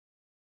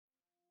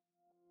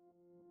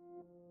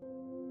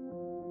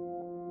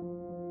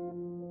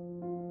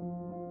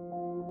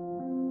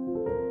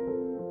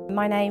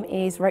My name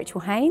is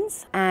Rachel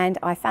Haynes and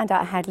I found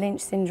out I had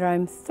Lynch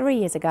syndrome 3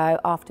 years ago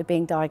after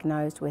being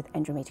diagnosed with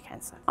endometrial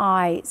cancer.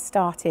 I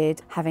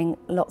started having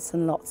lots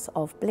and lots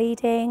of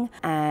bleeding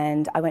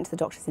and I went to the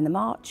doctors in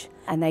March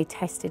and they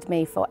tested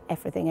me for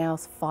everything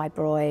else,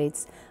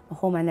 fibroids, my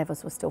hormone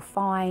levels were still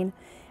fine,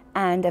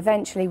 and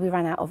eventually we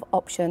ran out of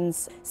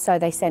options, so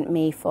they sent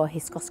me for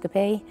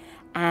hysteroscopy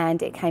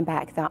and it came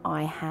back that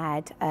I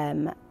had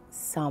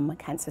some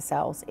cancer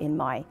cells in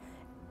my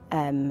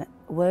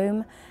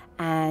womb.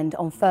 And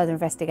on further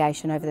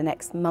investigation over the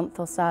next month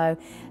or so,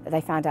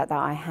 they found out that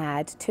I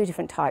had 2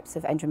 different types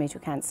of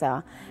endometrial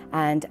cancer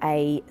and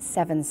a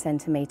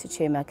 7-centimetre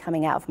tumour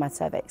coming out of my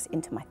cervix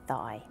into my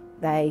thigh.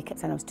 They kept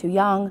saying I was too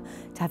young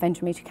to have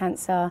endometrial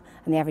cancer,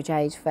 and the average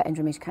age for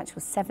endometrial cancer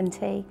was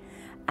 70.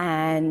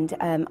 And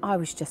I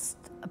was just,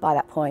 by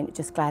that point,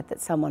 just glad that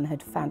someone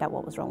had found out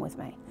what was wrong with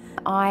me.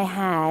 I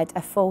had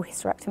a full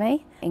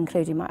hysterectomy,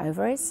 including my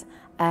ovaries,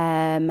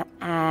 and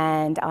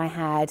I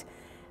had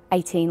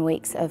 18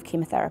 weeks of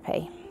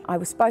chemotherapy. I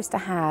was supposed to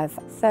have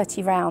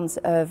 30 rounds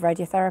of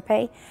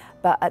radiotherapy,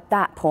 but at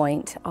that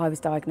point I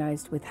was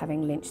diagnosed with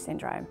having Lynch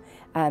syndrome,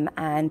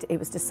 and it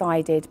was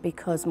decided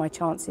because my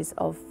chances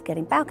of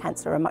getting bowel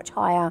cancer are much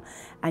higher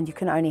and you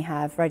can only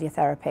have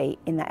radiotherapy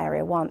in that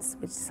area once,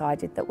 we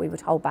decided that we would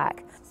hold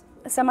back.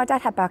 So my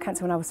dad had bowel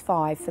cancer when I was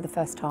 5 for the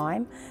first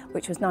time,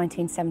 which was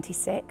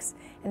 1976,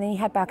 and then he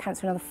had bowel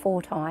cancer another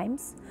 4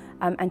 times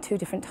and 2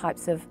 different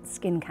types of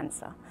skin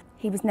cancer.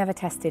 He was never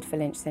tested for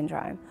Lynch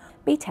syndrome.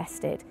 Be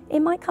tested,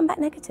 it might come back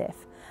negative.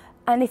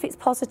 And if it's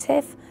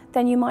positive,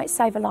 then you might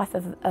save a life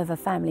of a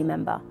family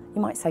member. You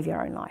might save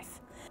your own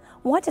life.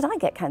 Why did I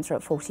get cancer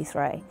at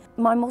 43?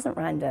 Mine wasn't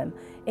random.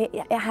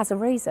 It has a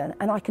reason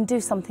and I can do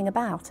something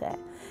about it.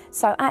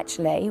 So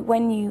actually,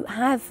 when you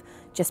have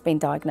just been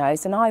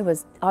diagnosed, and I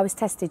was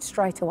tested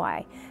straight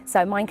away.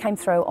 So mine came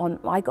through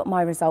I got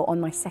my result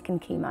on my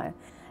 2nd chemo.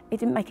 It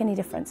didn't make any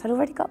difference. I'd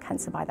already got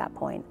cancer by that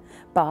point,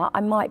 but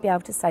I might be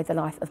able to save the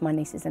life of my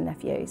nieces and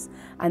nephews.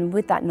 And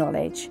with that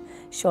knowledge,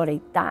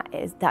 surely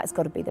that's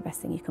got to be the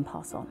best thing you can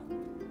pass on.